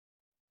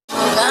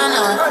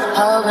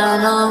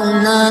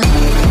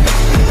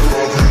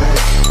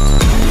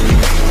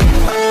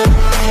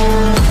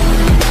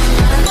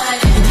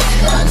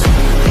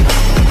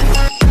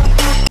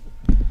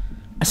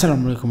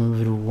Assalamualaikum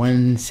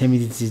everyone,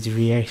 Samir is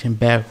reaction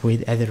back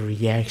with other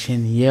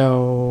reaction.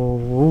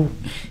 Yo,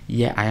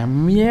 yeah, I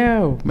am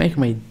make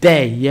my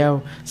day.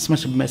 Yo,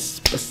 smash the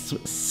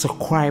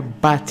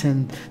subscribe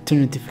button,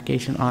 turn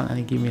notification on,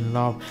 and give me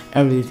love.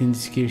 Everything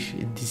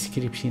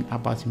description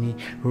about me.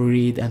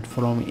 Read and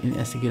follow me in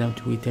Instagram,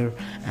 Twitter,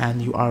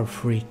 and you are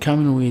free.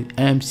 Coming with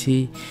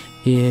MC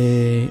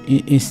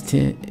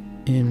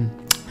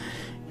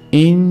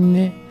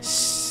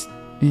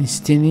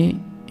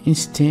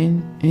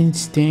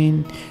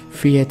Einstein,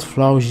 Fiat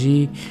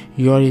Flaugy,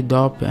 Yuri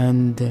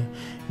and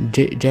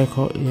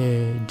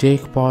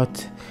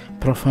Jekkpot,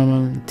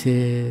 performance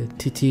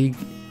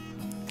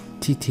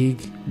Titig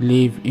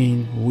live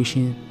in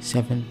wishing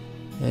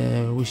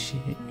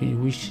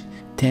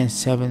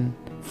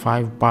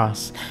 1075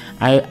 bus.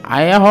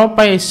 I hope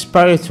I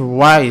spell it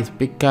right,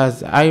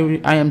 because I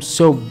am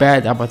so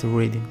bad about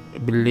reading.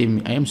 Believe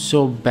me, I am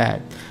so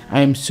bad.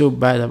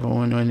 About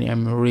when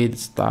I'm read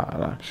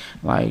stuff.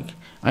 Like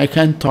I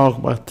can't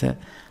talk, but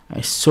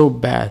I'm so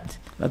bad.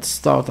 Let's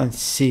start and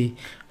see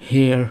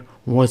here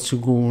what's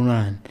going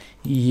on.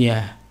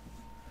 Yeah,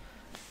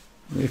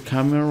 we're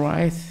coming,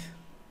 right?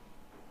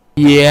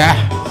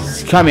 Yeah,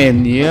 it's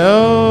coming.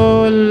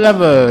 Yo,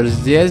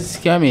 lovers, yes,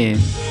 coming.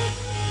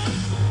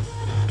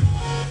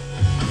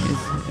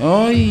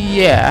 Oh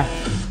yeah.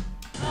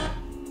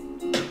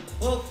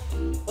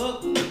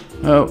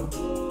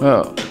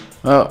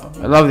 Oh,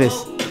 I love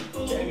this.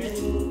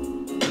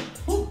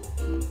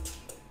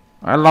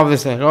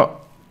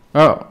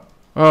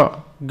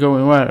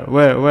 Going where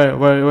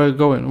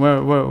going? Where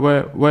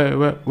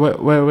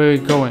are we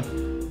going?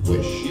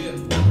 Wish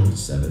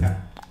 107.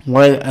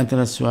 Where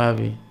antenna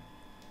suave?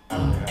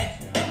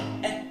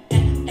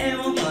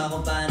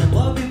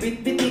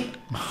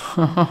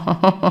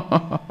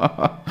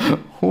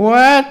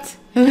 What?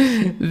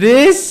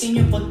 This?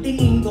 Inyo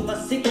pagtingin ko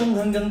kasi kung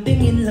hanggang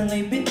tingin lang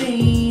ay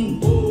bitin.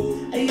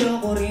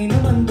 Ayoko rin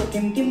naman to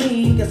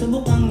kim-kimin, kaso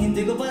mukhang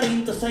hindi ko pa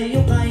rin to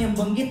sa'yo kayang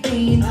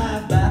banggitin.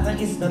 Baka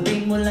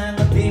istabing mo lang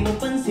at di mo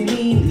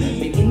pansinin,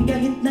 bikin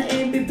kahit na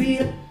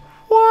bibira.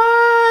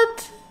 What?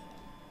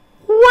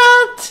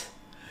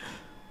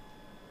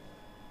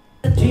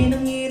 At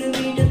ginang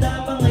hiramin at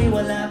tapang ay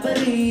wala pa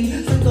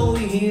rin. Saan ko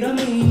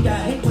ihiramin,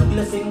 kahit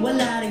paglasing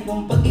wala rin,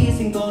 kung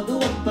pagising ko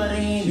duwag pa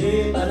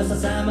rin. Para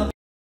sasama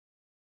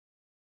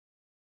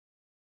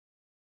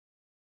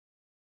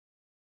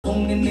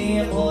kung hindi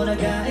ako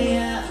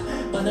nag-aaya,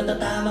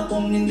 panatatama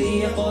kung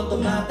hindi ako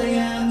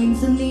tumataya.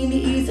 Minsan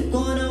iniisip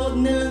ko na wag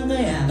na lang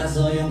kaya,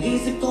 kaso yung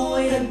isip ko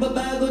ay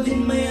nagbabago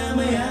din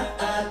maya-maya.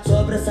 At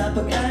sobra sa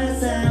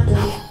pag-asa ko.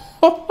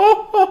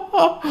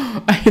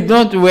 I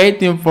don't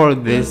waiting for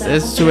this, I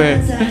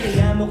swear.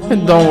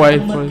 Don't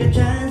wait for it.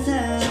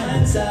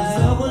 Gusto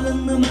ko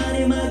lang naman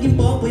ay maging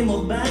popoy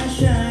mo ba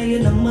siya,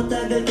 yun ang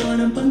matagal ko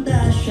ng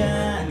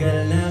pantasya.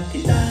 Galak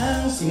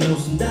kitang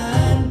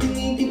sinusundan,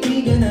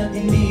 tinititigan at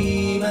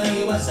hindi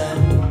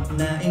maiwasan,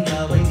 na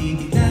ikaw ay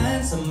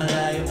titignan sa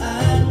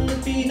malayuan.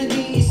 At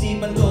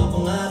pinag-iisipan ko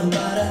kung anong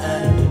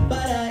paraan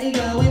para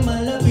ikaw ay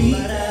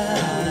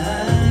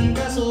malapitan,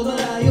 kaso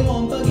malayo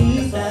ang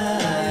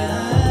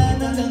pagitan.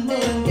 Hanggang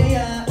kailan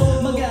kaya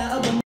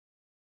mag-aabang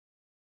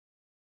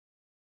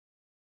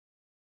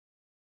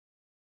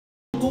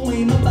kung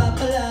may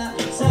mapapala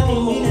sa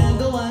aking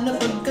ginagawa na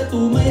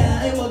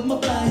pagkatumaya ay wag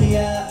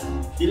mapahiya.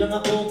 Di lang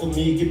ako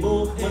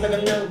kumikibo,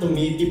 matagal nang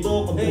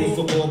tumitibo, ang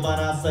puso ko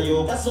para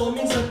sa'yo, kaso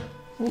minsan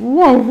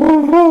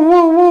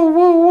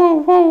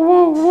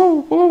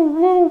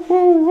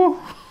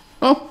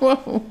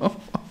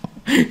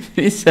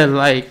It's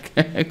like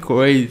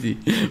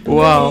crazy.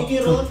 Wow.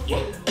 Di ko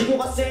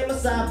kasi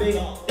masabi,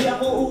 di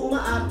ako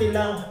umaarte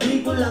lang,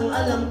 di ko lang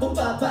alam kung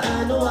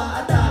paano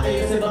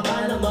aatake. Kasi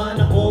baka naman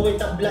ako ay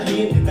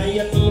tablahin,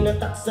 kaya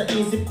tinatak sa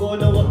isip ko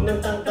na wag nang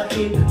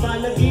tangkain.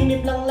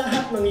 Panaginip lang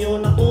lahat ng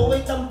yun, ako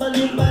ay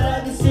tampalin para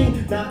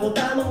gising, na ako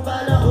tamang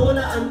panahon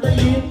na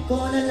antayin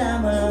ko na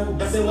lamang.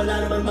 Kasi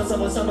wala naman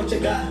masama sa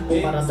magtyaga,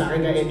 kung para sa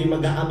akin kaya hindi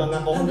mag-aabang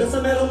ako hanggang sa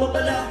merong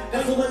mapala.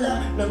 Kaso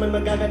wala naman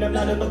magaganap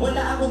lalo pag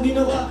wala akong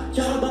ginawa.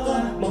 Tsaka baka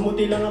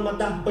mamuti lang ang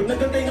mata pag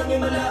nagkantay ng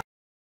imala.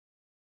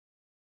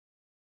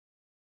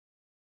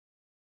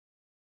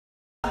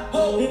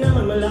 Di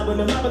naman malabo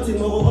na mapansin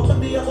mo ko kapag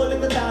di ako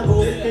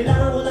nagtatago.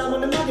 Kailangan ko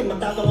lamang na maging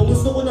matapang kung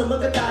gusto ko na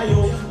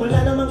magkatayo.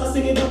 Wala naman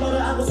kasing iba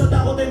para ako sa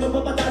takot ay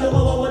magpapatalo.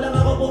 Kawawalang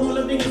ako, puro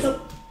lang tingin sa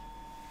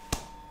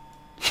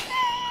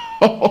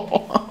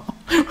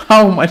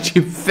How much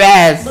you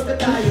fast?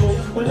 magkatayo.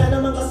 Wala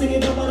naman kasing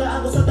iba para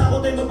ako sa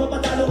takot ay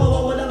magpapatalo.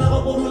 Kawawalang ako,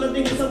 puro lang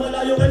tingin sa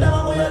malayo.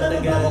 Kailangan ko yan na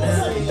nagbago ko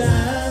sa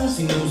Kitang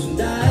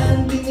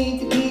sinusundan,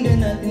 tinititigan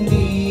at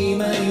hindi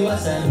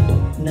maiwasan,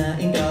 na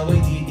ikaw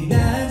ay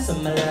titignan sa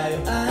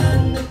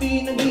malayuan. At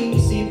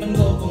pinag-iisipan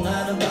ko kung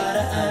anong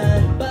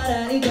paraan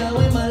para ikaw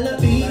ay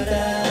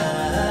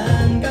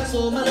malapitan,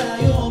 kaso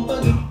malayo ang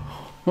pag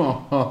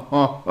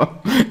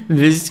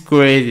This is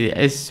crazy.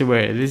 I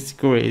swear, this is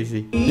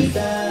crazy.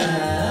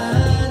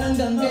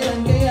 Hanggang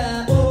kailan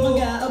kaya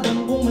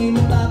mag-aabang kung may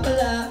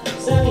mapapala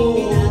sa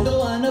aking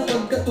ginagawa na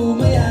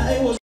pagkatumaya ay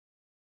huwag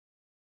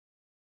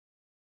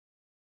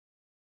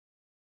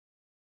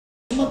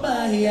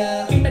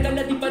mapahiya. Tagal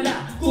na di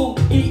pala kung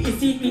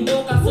iisipin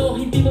ko, kaso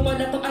hindi mo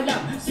pala to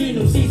alam.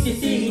 Sinong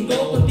sisisihin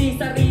ko kundi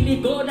sarili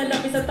ko,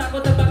 nalapis ang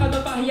takot at baka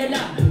mapahiya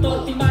lang.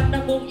 Torti man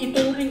akong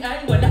ituring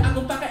ay wala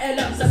akong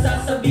pakialam sa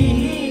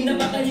sasabihin na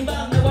mga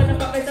ibang na walang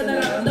pakay sa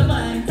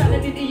nararamdaman. Sana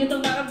din iyo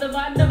itong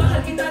maramdaman na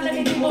mahal kita na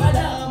hindi mo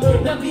alam.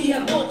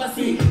 Nabihan mo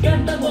kasi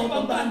ganda mo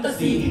pang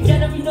fantasy,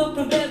 yan ang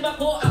pinoproblema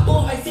ko,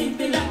 ako ay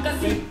simple lang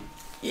kasi.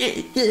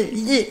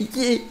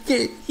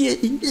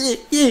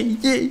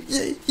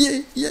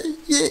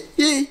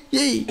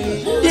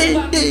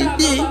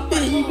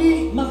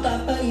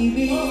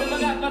 Mapapaibig Sa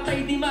mga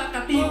patay di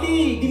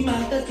makatitig, di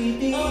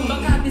makatitig.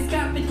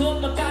 makadiskarte ko,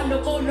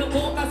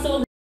 magkaloko-loko,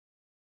 kaso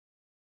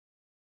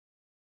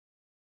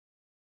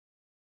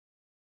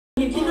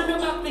hindi ko na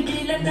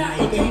mapigilan na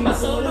ikay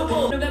masolo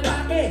ko.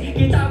 Nagagake,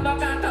 kita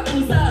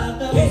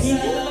makakausap, hindi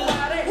na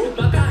mawari,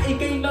 baka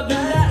ikay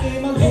magula.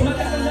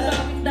 Magandang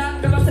lumapit na,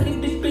 kapag sa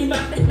dinding ko'y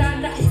matik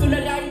na, nais ko na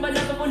lang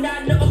malaman mo na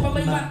noong pa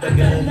may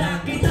matagal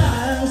na kita.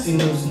 Ang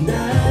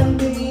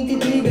sinusundan,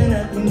 tinititigan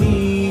at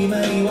hindi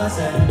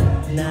maiwasan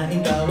na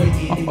ikaw ay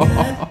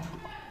titigan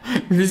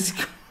This is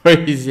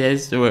crazy, I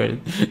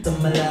swear. sa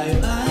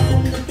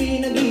malayuan na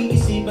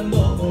pinag-iisipan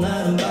ko kung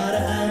anong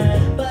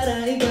paraan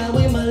para ikaw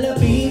ay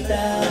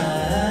malapitan,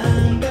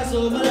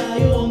 kaso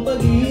malayo ang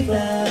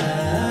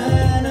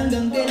pagitan.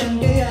 Hanggang kailan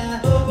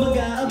kaya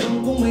mag-aabang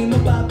kung may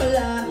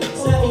mapapala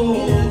sa aking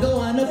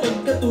ginagawa na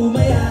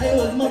pagkatumaya ay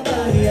huwag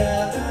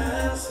mapahiya.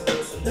 Ang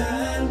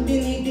sinusundan,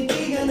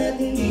 tinititigan at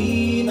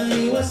hindi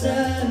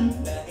maiwasan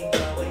na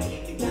ikaw ay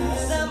titigan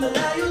sa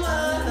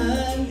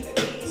malayuan.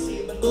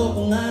 Pinag-iisipan ko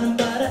kung anong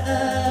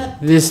paraan.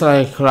 This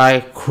like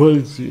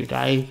crazy,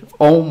 right?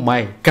 Oh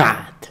my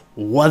god,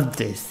 what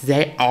this?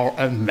 They are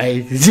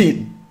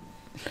amazing,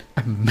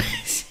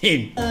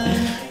 amazing.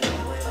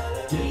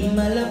 Di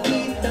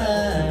malapitan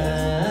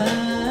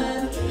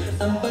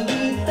ang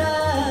pagitan,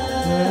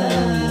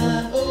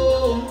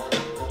 oh.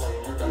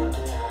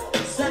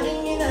 Sa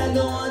aking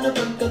ginagawa na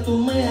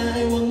pagkatumaya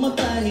ay huwag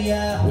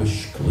mapahiya.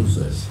 Wish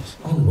closes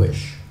on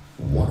Wish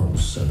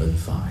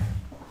 1075.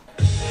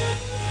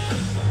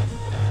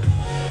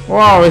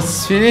 Wow,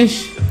 it's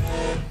finished.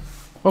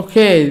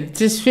 Okay,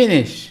 it is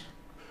finished.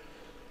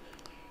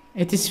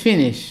 It is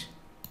finished.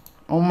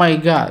 Oh my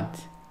god,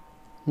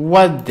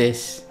 what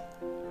this?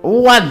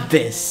 What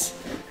this?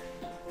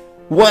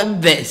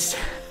 What this?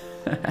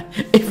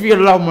 If you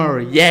love my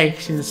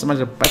reactions, smash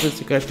the button,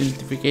 subscribe,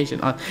 notification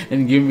on,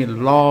 and give me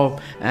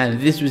love. And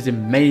this was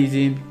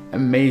amazing,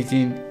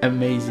 amazing,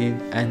 amazing,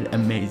 and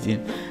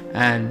amazing.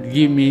 And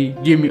give me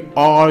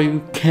all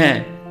you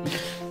can.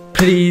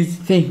 Please,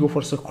 thank you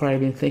for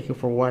subscribing, thank you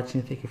for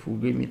watching, thank you for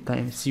giving me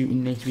time. See you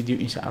in next video,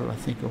 inshallah.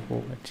 Thank you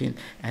for watching,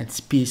 and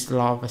peace,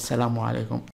 love, assalamu alaikum.